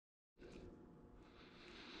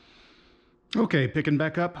Okay, picking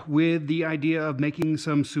back up with the idea of making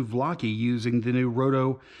some souvlaki using the new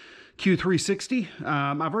Roto-Q 360.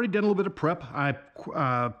 I've already done a little bit of prep. I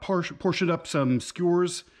portioned up some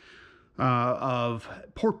skewers of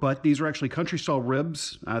pork butt. These are actually country style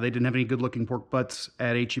ribs. They didn't have any good looking pork butts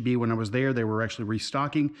at H-E-B when I was there. They were actually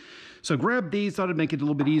restocking. So grabbed these, thought it'd make it a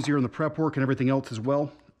little bit easier in the prep work and everything else as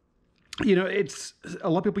well. You know, it's a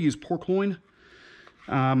lot of people use pork loin.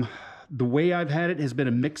 The way I've had it has been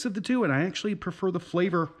a mix of the two, and I actually prefer the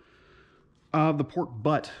flavor of the pork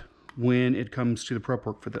butt when it comes to the prep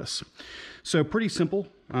work for this. So pretty simple,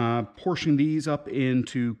 portioning these up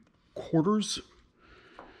into quarters.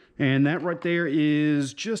 And that right there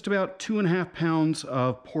is just about 2.5 pounds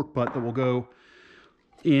of pork butt that will go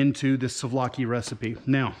into this souvlaki recipe.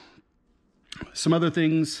 Now, some other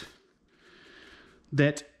things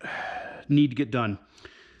that need to get done.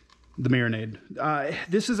 The marinade.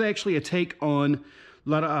 This is actually a take on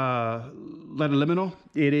Ladolemono.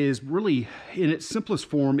 It is really, in its simplest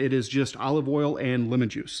form, it is just olive oil and lemon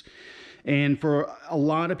juice. And for a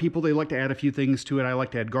lot of people, they like to add a few things to it. I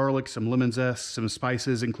like to add garlic, some lemon zest, some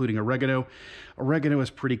spices, including oregano. Oregano is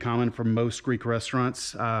pretty common for most Greek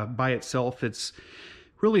restaurants. By itself, it's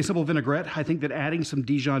really a simple vinaigrette. I think that adding some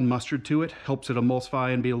Dijon mustard to it helps it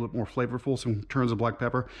emulsify and be a little bit more flavorful, some turns of black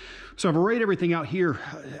pepper. So I've arrayed everything out here.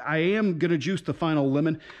 I am gonna juice the final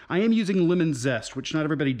lemon. I am using lemon zest, which not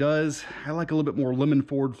everybody does. I like a little bit more lemon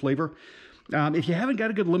forward flavor. If you haven't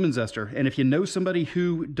got a good lemon zester, and if you know somebody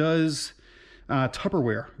who does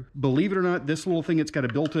Tupperware, believe it or not, this little thing, it's got a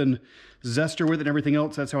built-in zester with it and everything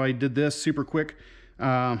else. That's how I did this, super quick.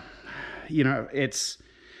 You know,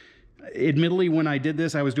 admittedly, when I did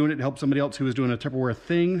this, I was doing it to help somebody else who was doing a Tupperware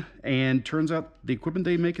thing, and turns out the equipment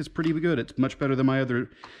they make is pretty good. It's much better than my other.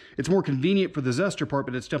 It's more convenient for the zester part,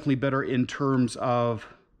 but it's definitely better in terms of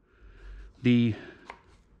the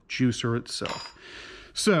juicer itself.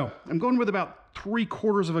 So I'm going with about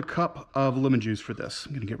 3/4 cup of lemon juice for this.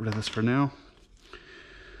 I'm going to get rid of this for now.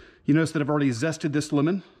 You notice that I've already zested this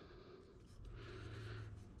lemon.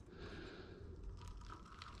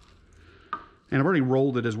 And I've already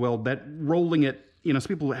rolled it as well. That rolling it, you know, some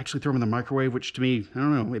people actually throw them in the microwave, which to me, I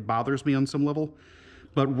don't know, it bothers me on some level.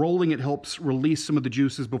 But rolling it helps release some of the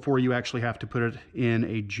juices before you actually have to put it in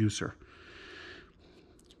a juicer.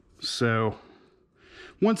 So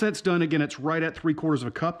once that's done, again, it's right at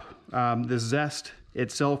 3/4 cup. The zest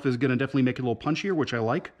itself is gonna definitely make it a little punchier, which I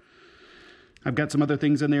like. I've got some other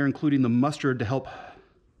things in there, including the mustard to help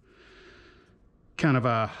kind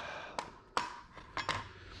of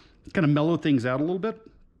mellow things out a little bit.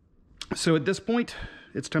 So at this point,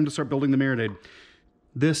 it's time to start building the marinade.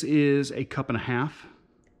 This is 1.5 cups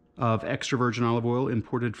of extra virgin olive oil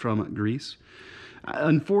imported from Greece.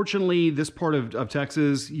 Unfortunately, this part of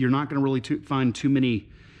Texas, you're not going to really find too many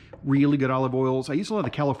really good olive oils. I use a lot of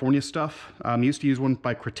the California stuff. I used to use one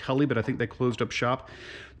by Critelli, but I think they closed up shop.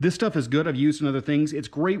 This stuff is good. I've used in other things. It's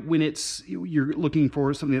great when you're looking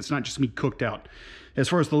for something that's not just meat cooked out. As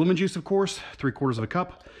far as the lemon juice, of course, 3/4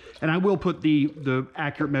 cup. And I will put the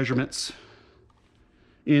accurate measurements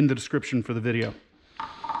in the description for the video.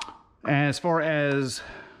 As far as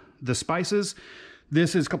the spices,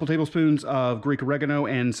 this is a couple tablespoons of Greek oregano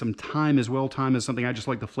and some thyme as well. Thyme is something I just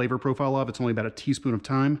like the flavor profile of. It's only about a teaspoon of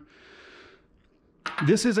thyme.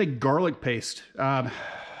 This is a garlic paste. I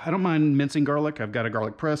don't mind mincing garlic. I've got a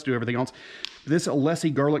garlic press, do everything else. This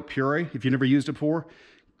Alessi garlic puree, if you've never used it before,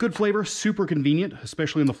 good flavor, super convenient,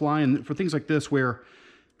 especially on the fly. And for things like this where,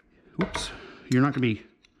 oops, you're not gonna be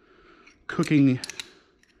cooking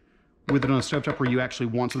with it on a stovetop where you actually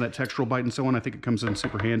want some of that textural bite and so on, I think it comes in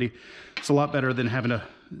super handy. It's a lot better than having to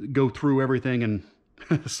go through everything and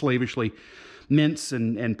slavishly mince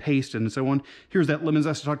and paste and so on. Here's that lemon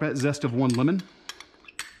zest I talked about, zest of 1 lemon.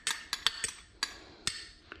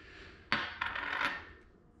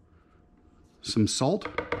 Some salt.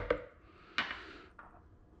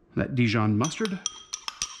 That Dijon mustard.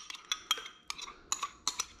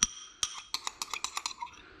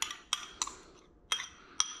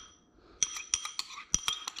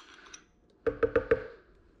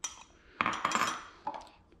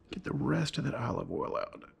 Get the rest of that olive oil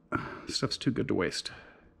out. This stuff's too good to waste.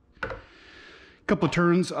 A couple of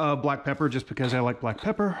turns of black pepper, just because I like black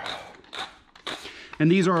pepper. And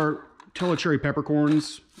these are Tilla cherry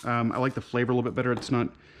peppercorns. I like the flavor a little bit better. It's not,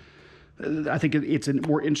 I think it's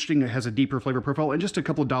more interesting. It has a deeper flavor profile. And just a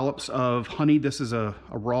couple of dollops of honey. This is a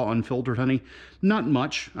raw, unfiltered honey. Not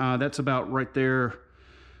much. That's about right there, a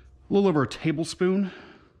little over a tablespoon.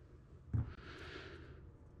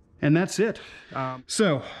 And that's it.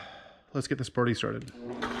 So let's get this party started.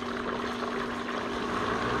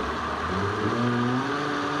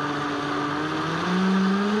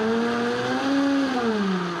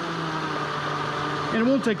 And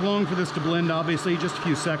it won't take long for this to blend, obviously, just a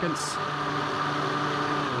few seconds.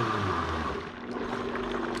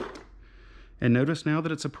 And notice now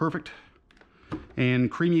that it's a perfect and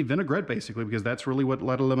creamy vinaigrette, basically, because that's really what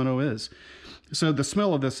Ladolemono is. So the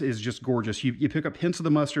smell of this is just gorgeous. You pick up hints of the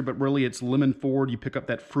mustard, but really it's lemon forward. You pick up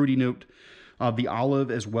that fruity note of the olive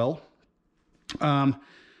as well.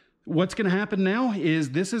 What's going to happen now is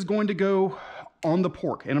this is going to go on the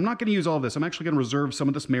pork. And I'm not going to use all of this. I'm actually going to reserve some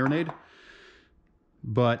of this marinade.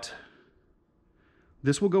 But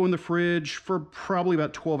this will go in the fridge for probably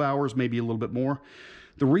about 12 hours, maybe a little bit more.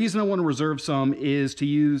 The reason I want to reserve some is to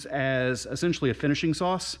use as essentially a finishing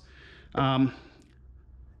sauce.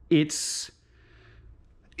 It's,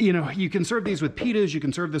 you know, you can serve these with pitas, you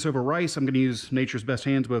can serve this over rice. I'm going to use Nature's Best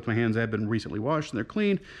hands. Both my hands have been recently washed and they're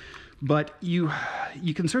clean. But you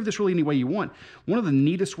can serve this really any way you want. One of the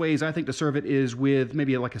neatest ways I think to serve it is with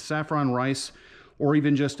maybe like a saffron rice, or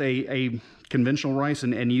even just a conventional rice,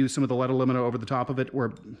 and use some of the Ladolemono over the top of it, where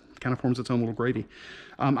it kind of forms its own little gravy.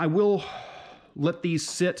 I will let these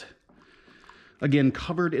sit, again,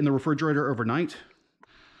 covered in the refrigerator overnight.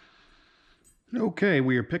 Okay,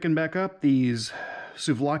 we are picking back up. These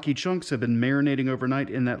Souvlaki chunks have been marinating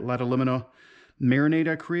overnight in that Ladolemono marinade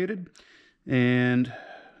I created. And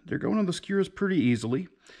they're going on the skewers pretty easily.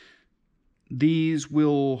 These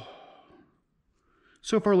will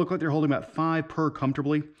so far look like they're holding about 5 per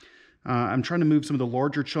comfortably. I'm trying to move some of the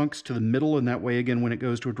larger chunks to the middle, and that way, again, when it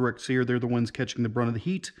goes to a direct sear, they're the ones catching the brunt of the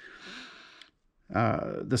heat.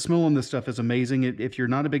 The smell on this stuff is amazing. If you're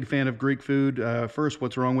not a big fan of Greek food, first,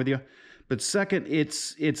 what's wrong with you? But second,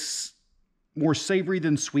 it's more savory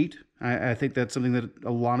than sweet. I think that's something that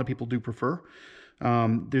a lot of people do prefer.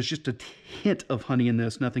 There's just a hint of honey in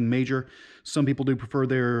this, nothing major. Some people do prefer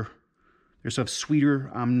their stuff sweeter.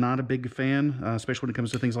 I'm not a big fan, especially when it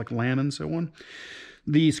comes to things like lamb and so on.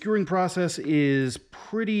 The skewering process is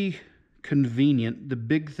pretty convenient. The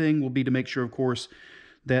big thing will be to make sure, of course,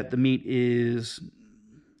 that the meat is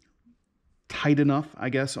tight enough, I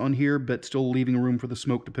guess, on here, but still leaving room for the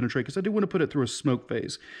smoke to penetrate, because I do want to put it through a smoke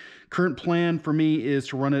phase. Current plan for me is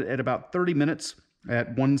to run it at about 30 minutes at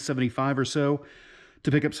 175 or so to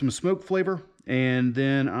pick up some smoke flavor, and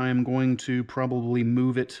then I'm going to probably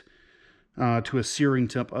move it to a searing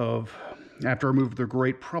temp of, after I remove the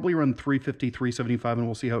grate, probably around 350, 375, and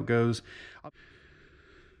we'll see how it goes.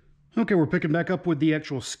 Okay, we're picking back up with the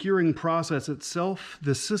actual skewering process itself.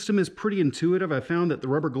 The system is pretty intuitive. I found that the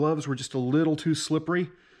rubber gloves were just a little too slippery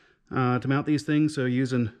to mount these things, so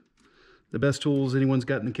using the best tools anyone's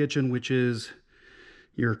got in the kitchen, which is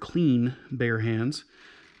your clean bare hands.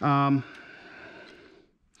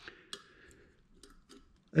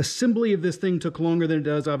 Assembly of this thing took longer than it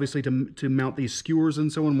does, obviously, to mount these skewers and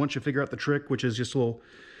so on. Once you figure out the trick, which is just a little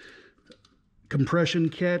compression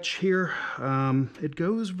catch here, it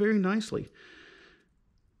goes very nicely.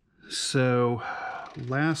 So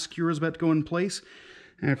last skewer is about to go in place.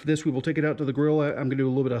 After this, we will take it out to the grill. I'm going to do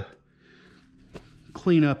a little bit of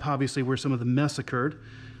cleanup, obviously, where some of the mess occurred.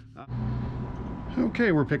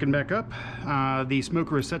 Okay, we're picking back up. The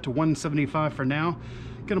smoker is set to 175 for now.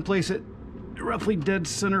 Going to place it roughly dead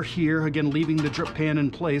center here, again leaving the drip pan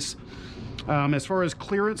in place. As far as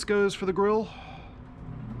clearance goes for the grill,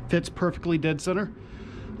 fits perfectly dead center.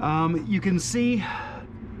 You can see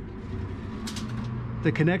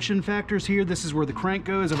the connection factors here. This is where the crank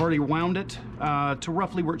goes. I've already wound it to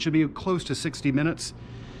roughly where it should be, close to 60 minutes.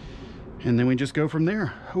 And then we just go from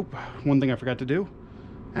there. Oh, one thing I forgot to do,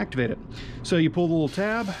 activate it. So you pull the little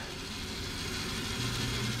tab,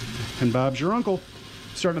 and Bob's your uncle.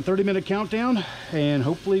 Starting a 30-minute countdown, and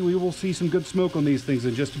hopefully we will see some good smoke on these things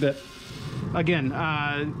in just a bit. Again,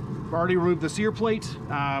 already removed the sear plate.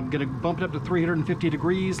 I'm going to bump it up to 350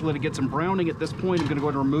 degrees, let it get some browning. At this point, I'm going to go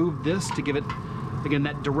ahead and remove this to give it, again,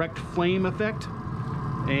 that direct flame effect.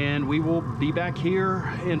 And we will be back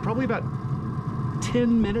here in probably about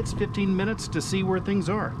 10 minutes, 15 minutes to see where things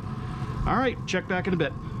are. All right, check back in a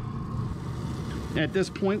bit. At this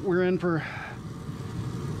point, we're in for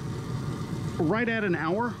right at an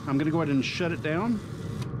hour. I'm going to go ahead and shut it down.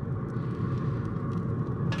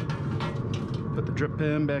 Put the drip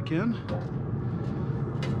pan back in.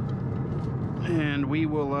 And we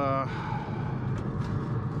will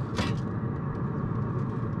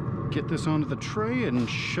get this onto the tray and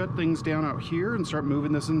shut things down out here and start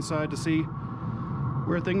moving this inside to see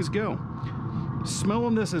where things go. Smell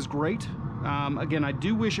on this is great. Again, I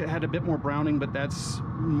do wish it had a bit more browning, but that's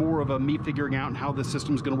more of a me figuring out how this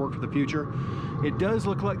system is going to work for the future. It does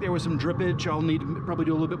look like there was some drippage. I'll need to probably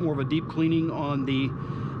do a little bit more of a deep cleaning on the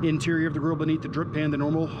interior of the grill beneath the drip pan than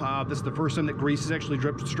normal. This is the first time that grease has actually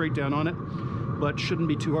dripped straight down on it. but shouldn't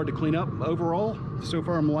be too hard to clean up overall. So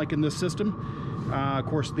far, I'm liking this system. Of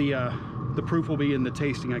course, the proof will be in the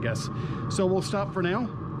tasting, I guess. So we'll stop for now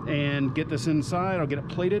and get this inside. I'll get it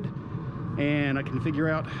plated, and I can figure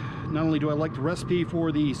out not only do I like the recipe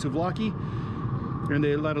for the Souvlaki and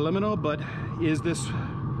the Ladolemono, but is this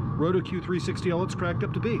Roto-Q 360 all it's cracked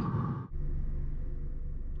up to be?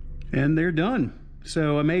 And they're done.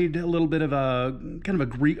 So I made a little bit of a kind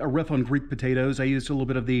of a riff on Greek potatoes. I used a little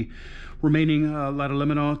bit of the remaining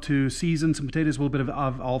Ladolemono to season some potatoes, a little bit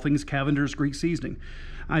of all things Cavender's Greek seasoning.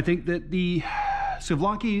 I think that the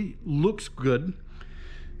Souvlaki looks good,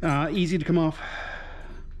 easy to come off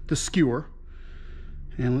the skewer.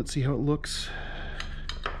 And let's see how it looks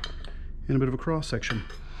in a bit of a cross section.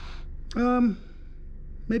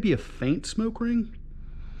 Maybe a faint smoke ring.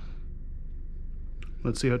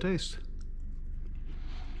 Let's see how it tastes.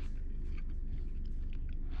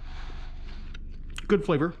 Good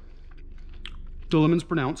flavor. The lemon's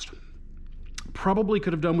pronounced. Probably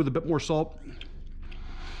could have done with a bit more salt.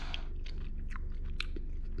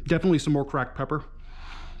 Definitely some more cracked pepper.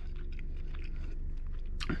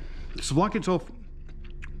 The Souvlaki itself,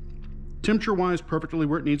 temperature-wise, perfectly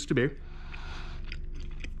where it needs to be.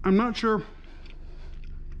 I'm not sure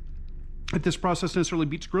if this process necessarily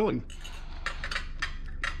beats grilling.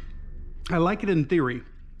 I like it in theory,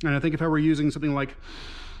 and I think if I were using something like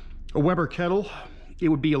a Weber kettle, it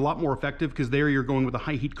would be a lot more effective, because there you're going with a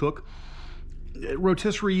high heat cook.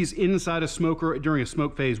 Rotisseries inside a smoker during a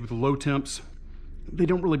smoke phase with low temps, they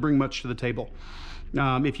don't really bring much to the table.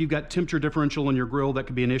 If you've got temperature differential in your grill, that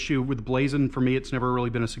could be an issue. With Blaz'n, for me, it's never really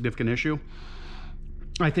been a significant issue.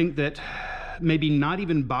 I think that maybe not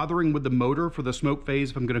even bothering with the motor for the smoke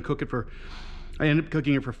phase, if I'm going to cook it for, I end up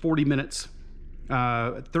cooking it for 40 minutes,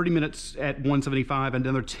 30 minutes at 175, and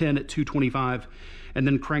another 10 at 225, and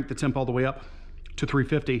then crank the temp all the way up to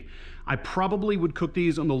 350. I probably would cook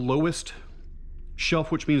these on the lowest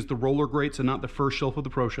shelf, which means the roller grates and not the first shelf of the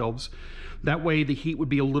pro shelves. That way the heat would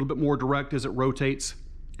be a little bit more direct as it rotates,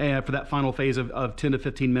 and for that final phase of 10 to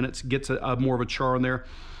 15 minutes, gets a more of a char in there.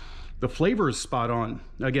 The flavor is spot on.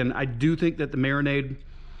 Again, I do think that the marinade,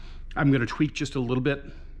 I'm going to tweak just a little bit.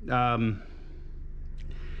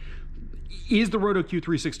 Is the Roto-Q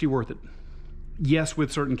 360 worth it? Yes,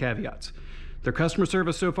 with certain caveats. Their customer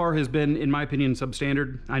service so far has been, in my opinion,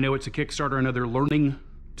 substandard. I know it's a Kickstarter. I know they're learning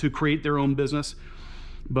to create their own business,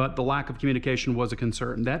 but the lack of communication was a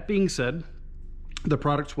concern. That being said, the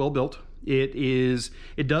product's well built.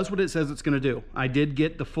 It does what it says it's going to do. I did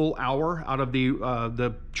get the full hour out of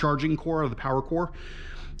the charging core, or the power core,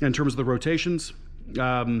 in terms of the rotations.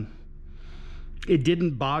 It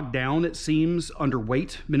didn't bog down, it seems, under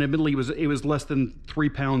weight. I mean, admittedly, it was less than 3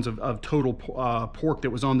 pounds of total pork that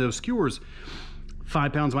was on those skewers.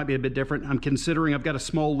 5 pounds might be a bit different. I'm considering, I've got a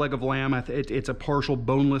small leg of lamb. It's a partial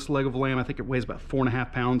boneless leg of lamb. I think it weighs about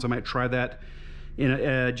 4.5 pounds. I might try that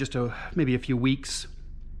in maybe a few weeks.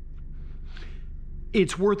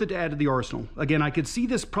 It's worth it to add to the arsenal. Again, I could see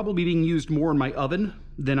this probably being used more in my oven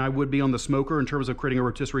than I would be on the smoker in terms of creating a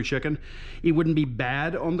rotisserie chicken. It wouldn't be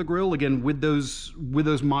bad on the grill, again, with those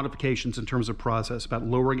modifications in terms of process, about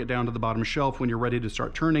lowering it down to the bottom shelf when you're ready to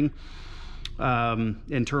start turning.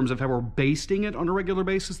 In terms of how we're basting it on a regular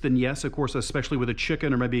basis, then yes, of course, especially with a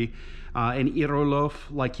chicken, or maybe an irolof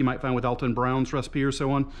like you might find with Alton Brown's recipe or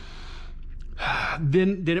so on,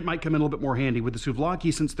 then it might come in a little bit more handy. With the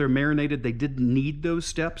Souvlaki, since they're marinated, they didn't need those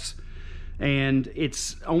steps, and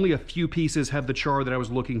it's only a few pieces have the char that I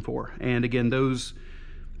was looking for. And again, those,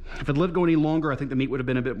 if I'd let it go any longer, I think the meat would have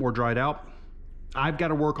been a bit more dried out. I've got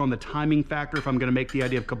to work on the timing factor if I'm going to make the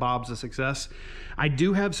idea of kebabs a success. I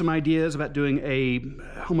do have some ideas about doing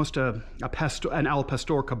almost an al pastor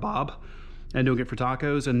kebab and doing it for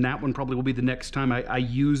tacos, and that one probably will be the next time I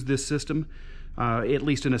use this system, at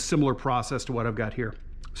least in a similar process to what I've got here.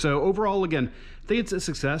 So overall, again, I think it's a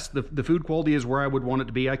success. The food quality is where I would want it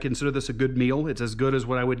to be. I consider this a good meal. It's as good as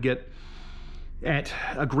what I would get at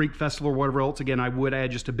a Greek festival or whatever else. Again, I would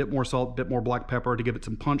add just a bit more salt, a bit more black pepper to give it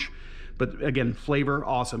some punch. But again, flavor,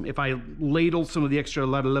 awesome. If I ladled some of the extra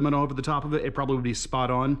Ladolemono over the top of it, it probably would be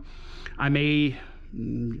spot on. I may,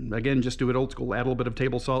 again, just do it old school, add a little bit of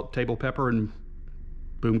table salt, table pepper, and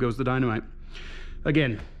boom goes the dynamite.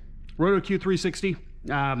 Again, Roto-Q 360,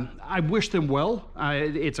 I wish them well.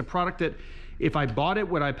 It's a product that if I bought it,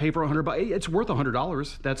 would I pay for $100? It's worth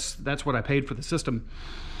 $100. That's what I paid for the system.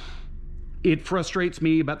 It frustrates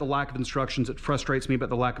me about the lack of instructions. It frustrates me about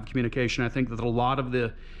the lack of communication. I think that a lot of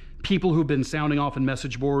the people who've been sounding off in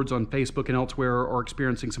message boards on Facebook and elsewhere are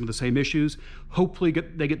experiencing some of the same issues. Hopefully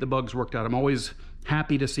they get the bugs worked out. I'm always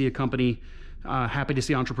happy to see a company, happy to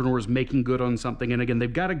see entrepreneurs making good on something. And again,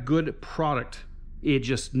 they've got a good product It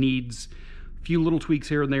just needs a few little tweaks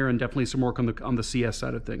here and there, and definitely some work on the CS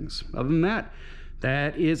side of things. Other than that,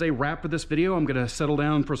 that is a wrap for this video. I'm going to settle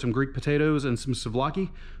down for some Greek potatoes and some souvlaki.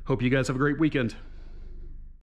 Hope you guys have a great weekend.